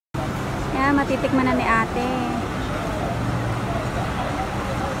Yan, matitikman na ni ate.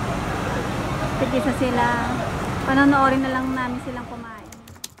 Tigisa sila. Panonoorin na lang namin silang kumain.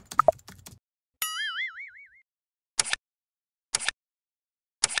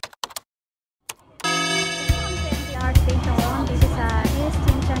 MTR station dito sa East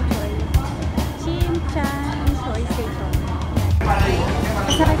Tsui. Tsui station.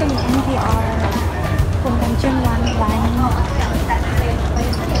 Kasakay kami MTR Convention 1 line.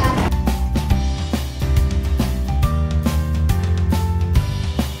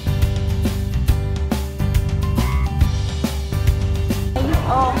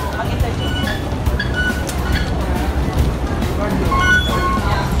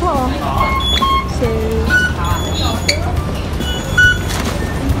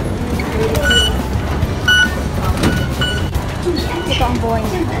 Ito ang buhay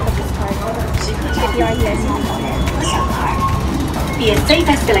niya. If you are here in Hong Kong. Be a safe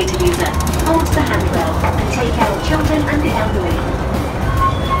escalator user. Hold the handrail and take care of children and the elderly.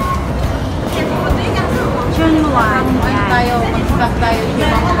 June 1. Tayo, mag-stop tayo yung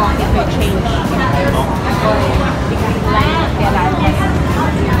mga bakit may change.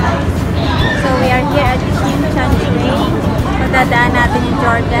 So we are here at Tsui. Madadaan natin yung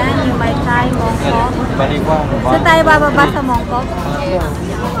Jordan, yung Mai Tai, Mongkok. So tayo bababa sa Mongkok.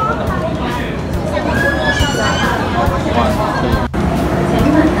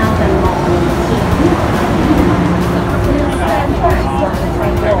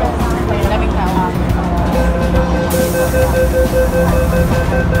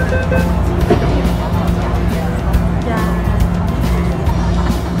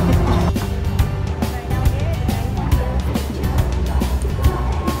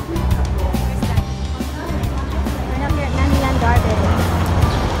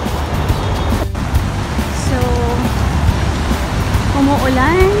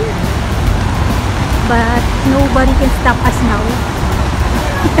 Umuulan, but nobody can stop us now.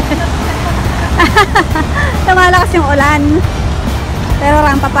 Tumalakas yung ulan, pero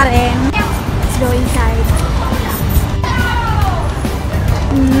rampa pa rin. Let's go inside.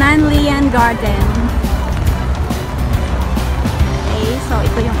 Nanlian Garden. Okay, so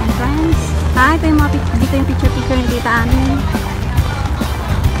ito yung entrance. Ito yung mga dito yung picture ng tita amin.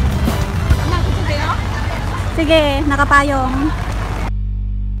 Sige, nakapayong.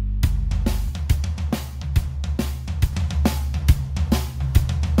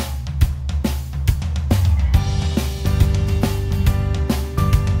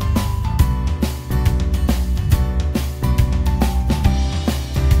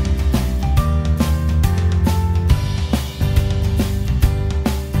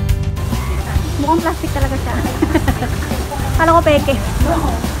 Mukhang plastic talaga siya. Kala ko peke.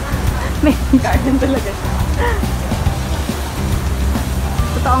 May garden talaga siya.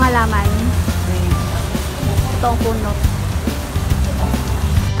 Totoong halaman. Totoong puno.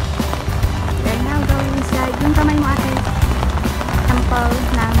 We're now going inside. Yung kamay mo ate. Temple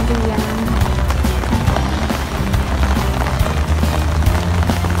ng Libreng.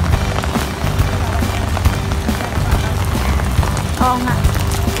 Oo nga.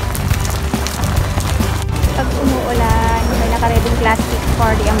 Pag umuulan, may nakareding plastic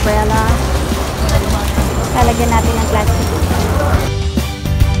for the umbrella. Lalagyan natin ng plastic.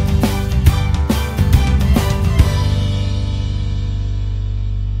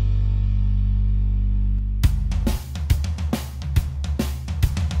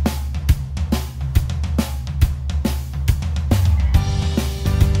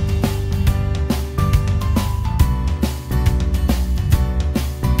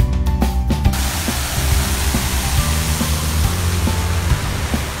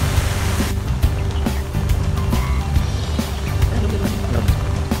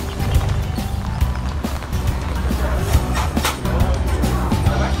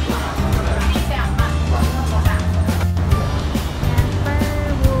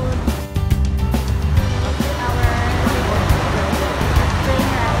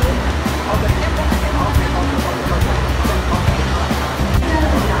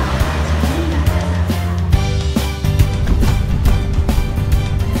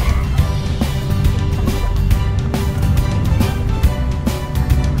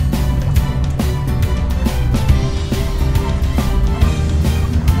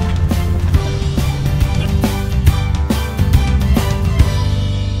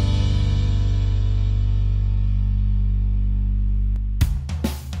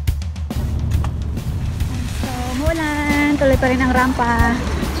 Tuloy pa rin ang rampa.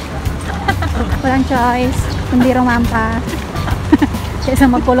 Walang choice kundi rumampa kaysa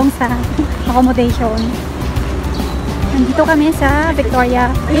magkulong sa accommodation. Nandito kami sa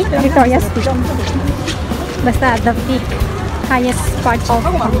Victoria's Peak. Basta the peak, highest part of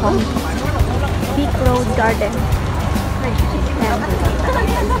Hong Kong. Peak Road Garden. Ayan.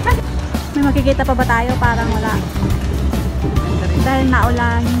 May makikita pa ba tayo? Parang wala. Dahil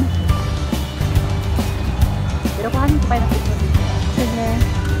naulan. Pero kuhanin ko pa yung picture. Sige.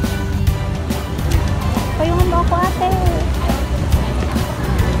 Payungan mo ako, ate.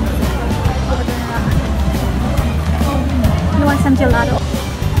 You want some gelato?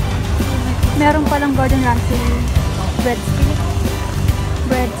 Meron palang Gordon Ramsay Bread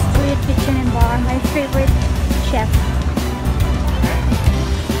Street Kitchen and Bar. My favorite chef.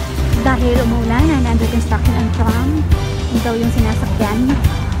 Dahil umulan and under construction ang tram. Ito yung sinasakyan.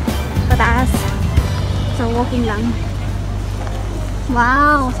 Pataas. So, walking lang.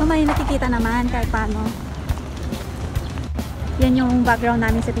 Wow! So, may nakikita naman kahit paano. Yan yung background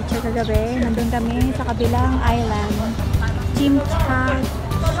namin sa picture kagabi. Nandun kami sa kabilang island. Tsim Tsui.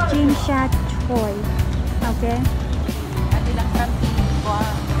 Okay?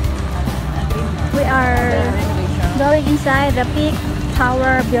 We are going inside the Peak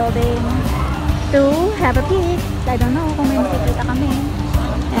Tower building to have a peek. I don't know kung may makikita kami.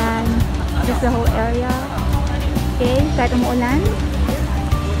 And just the whole area. Okay, kahit umuulan.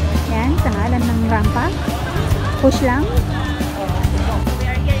 Yan, sa ngalan ng rampa. Push lang. We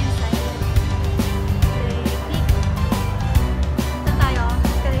are here inside the peak. Saan tayo?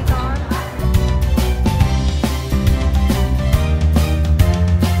 Escalator.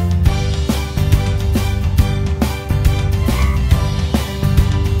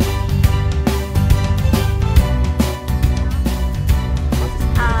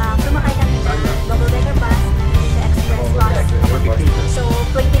 Sumakay kami na double-decker bus sa express bus. So,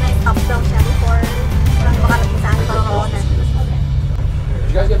 29 stops daw siya before lang makarating sa ating Panginoon.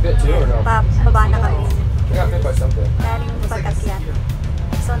 You guys get bit too or no? Baba na kami. I got bit by something. Galing pag-akyat.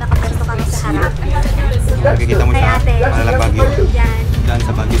 So, nakapesto kami sa harap. Nakikita mo Kay sa ate. Malalang Baguio. Yan. Diyan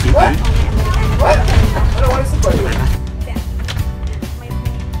sa Baguio City. Okay, Amerikana. What? I don't want to sleep by you.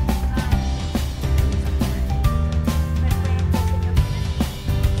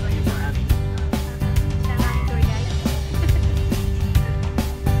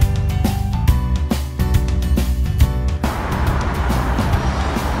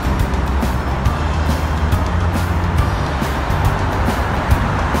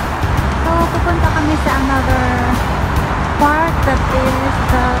 Pupunta kami sa another park that is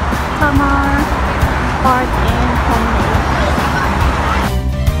the Tamar Park in Hongkong.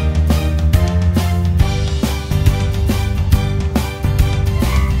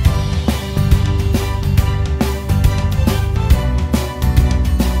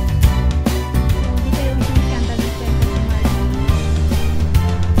 Dito yung isang scandal ng kwento sa Martin.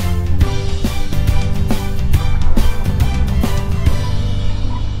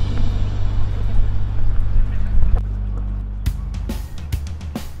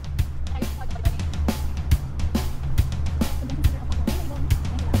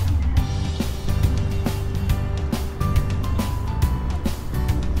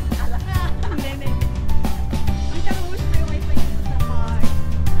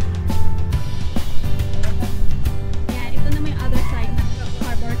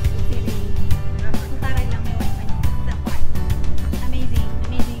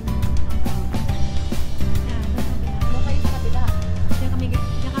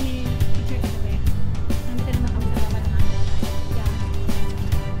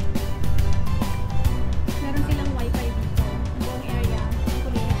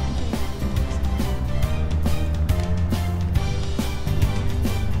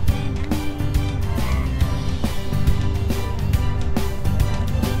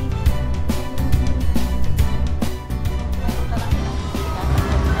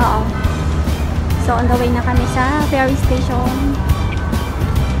 Oo. So, on the way na kami sa ferry station.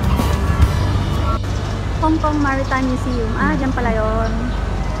 Hong Kong Maritime Museum. Ah, dyan pala yun.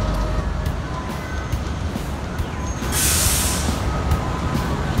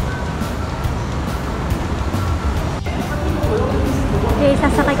 Okay,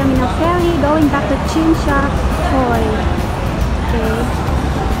 sasakay kami ng ferry going back to Tsui. Okay.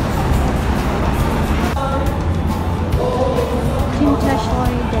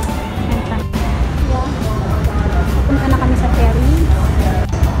 Tsui punta na kami sa ferry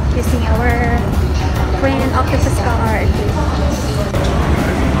using our friend octopus card.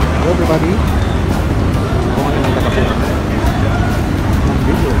 Hello everybody. Kung ano yung takapit ng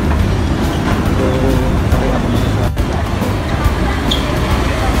video. So, sakay ako muna sa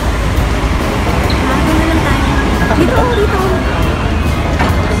Doon na lang tayo. Dito.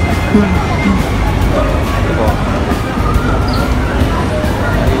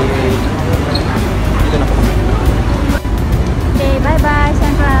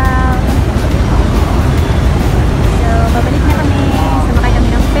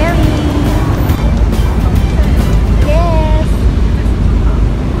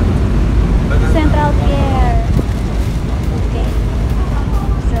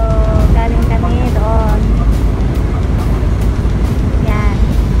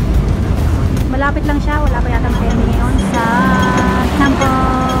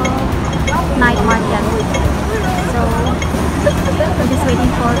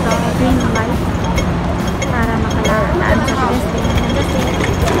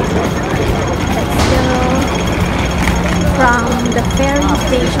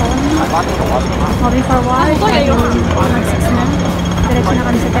 station. Moving forward, mag-6 na. Diretso na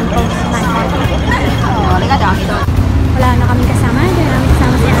kami sa Temple's Night Market. Wala na kami kasama. Hindi na kami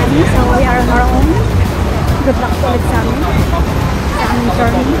kasama si Annie. So, we are on our own. Good luck ulit sa amin. Sa aming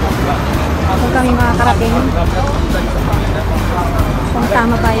journey. Kung kami makakarating. Kung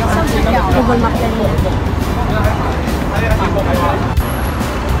tama ba yung aking Google Map yan.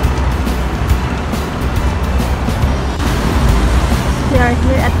 We are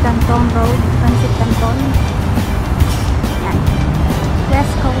here at Canton Road, Transit Canton. Yan.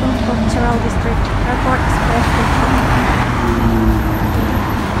 West Kowloon Cultural District, Airport Express Station.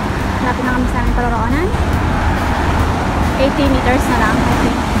 Lapit na kami sa aming paroroonan. 80 meters na lang, I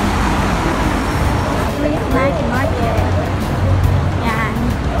think. Street Night Market. Yan.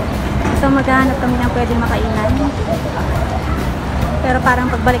 So maghahanap kami ng pwedeng makainan. Pero parang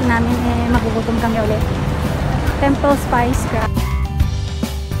pagbalik namin, magugutom kami ulit. Temple Spice Crab.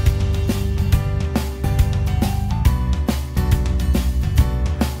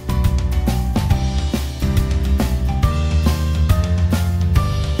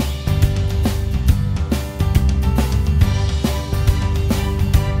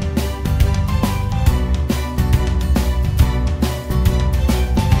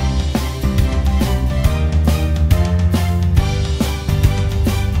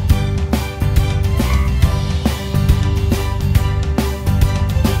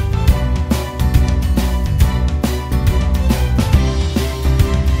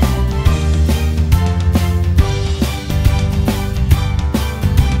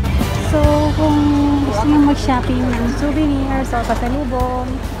 Shopping ng souvenirs o pasalubong.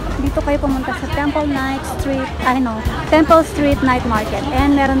 Dito kayo pumunta sa Temple Street Night Market.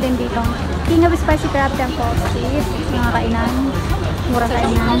 And meron din dito King of Spicy Crab Temple Street. Mga kainan. Murang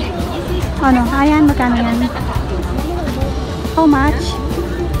kainan. Ano? Ayan, magkano yan? How much?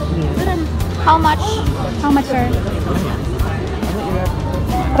 How much? How much, sir?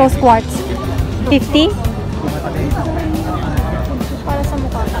 Rose quartz. 50? Para sa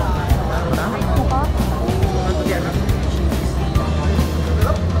mukha. Mukha?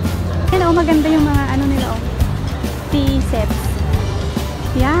 Yan o, maganda yung mga ano nila o. Tea sets.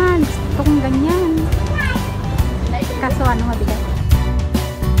 Yan, gusto kong ganyan. Kaso ano, mabigat.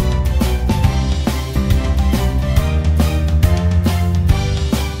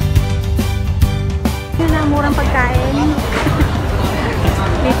 Yun ang murang pagkain.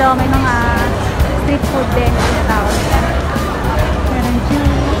 Dito may mga street food din. Meron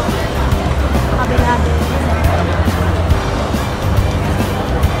juice. Kabilado.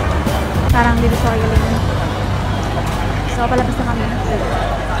 Parang divisoria lang. So, palabas na kami.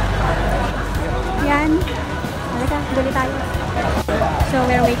 Yan. Halika, buli tayo. So,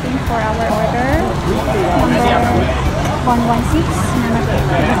 we're waiting for our order. Number 116 na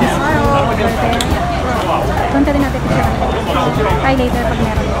nag-business order there. Punta din natin siya. Try later pag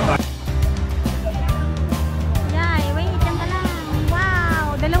meron. Yay, wait, yan ka lang.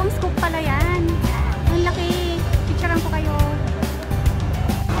 Wow, dalawang scoop pala yan. Ang laki. Picturean ko kayo.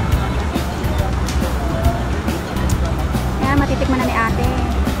 Matitikman na ni ate.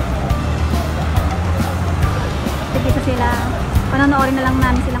 Tigisa sila. Panonoorin na lang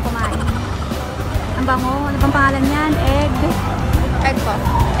namin silang kumain. Ang bango. Ano bang pangalan yan? Egg puff.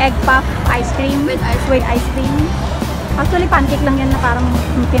 Egg puff ice cream. With ice cream. Actually, pancake lang yan na parang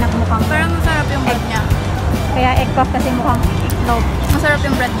pinakmukhang. Parang masarap yung bread niya. Kaya egg puff kasi mukhang itlog. Masarap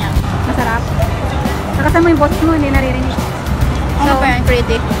yung bread niya. Masarap. Nakasama yung boses mo, hindi naririnig. So, parang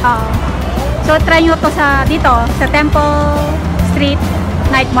pretty. Oo. So, try nyo to dito, sa Temple Street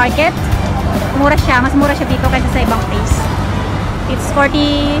Night Market. Mura siya. Mas mura siya dito kaysa sa ibang place. It's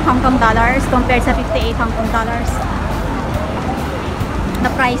 40 Hong Kong dollars compared sa 58 Hong Kong dollars. The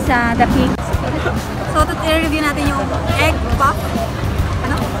price sa the pig. So, i-review natin yung egg puff.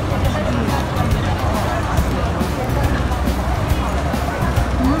 Ano?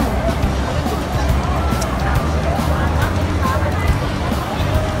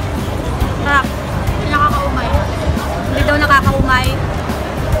 Sarap. Nakakaumay. Hindi daw nakakaumay.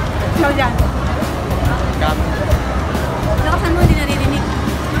 So, dyan. Lakasan mo, hindi naririnig.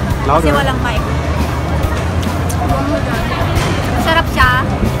 Kasi walang mic. Sarap siya.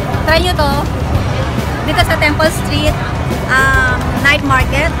 Try nyo to. Dito sa Temple Street Night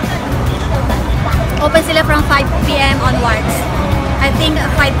Market. Open sila from 5 PM onwards. I think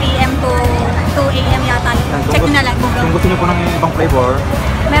 5 PM to 2 AM yata. Check nyo na lang. Kung gusto nyo po ng ibang flavor,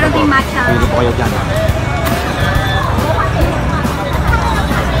 meron ding matcha. pili po kayo dyan.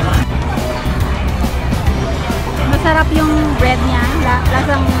 Masarap yung bread niya.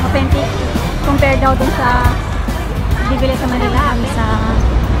 Lasang authentic. Compared daw dun sa bibili sa Manila. Sa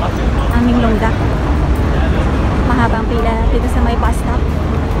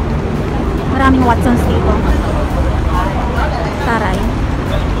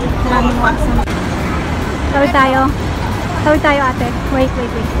Tawid tayo. Tawid tayo, ate. Wait.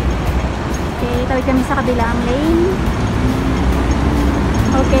 Okay, tawid kami sa kabilang lane.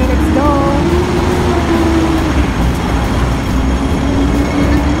 Okay, let's go.